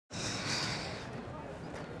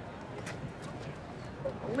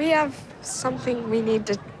We have something we need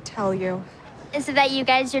to tell you. Is it that you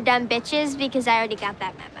guys are dumb bitches? Because I already got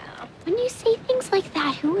that memo. When you say things like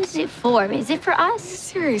that, who is it for? Is it for us?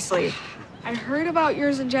 Seriously, I heard about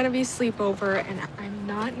yours and Genevieve's sleepover, and I'm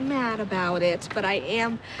not mad about it, but I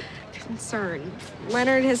am concerned.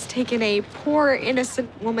 Leonard has taken a poor, innocent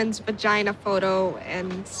woman's vagina photo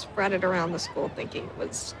and spread it around the school thinking it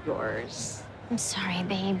was yours. I'm sorry,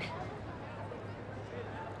 babe.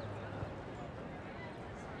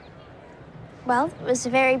 Well, it was a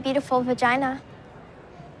very beautiful vagina.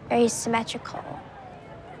 Very symmetrical.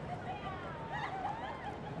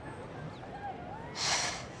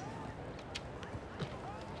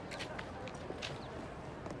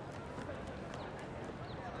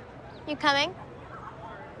 You coming?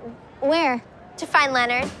 Where? To find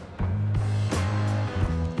Leonard.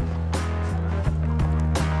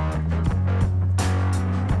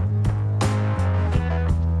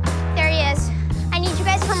 There he is. I need you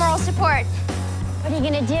guys for moral support. What are you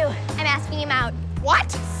gonna do? I'm asking him out.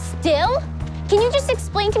 What? Still? Can you just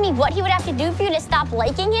explain to me what he would have to do for you to stop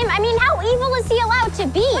liking him? I mean, how evil is he allowed to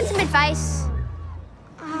be? Want some advice?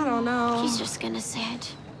 I don't know. He's just gonna say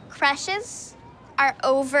it. Crushes are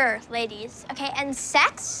over, ladies, okay? And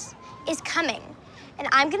sex is coming. And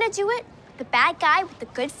I'm gonna do it, the bad guy with the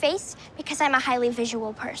good face, because I'm a highly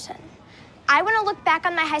visual person. I wanna look back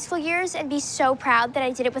on my high school years and be so proud that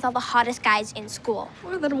I did it with all the hottest guys in school.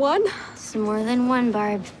 More than one? It's more than one,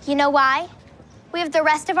 Barb. You know why? We have the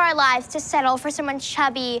rest of our lives to settle for someone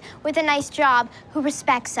chubby with a nice job who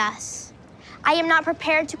respects us. I am not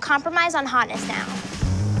prepared to compromise on hotness now.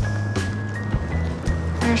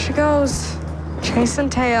 There she goes, chasing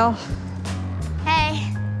tail.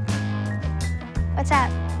 Hey. What's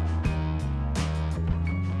up?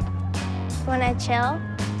 Wanna chill?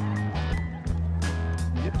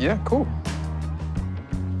 Yeah, cool.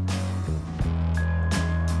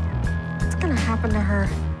 What's gonna happen to her?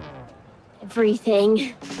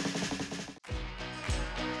 Everything.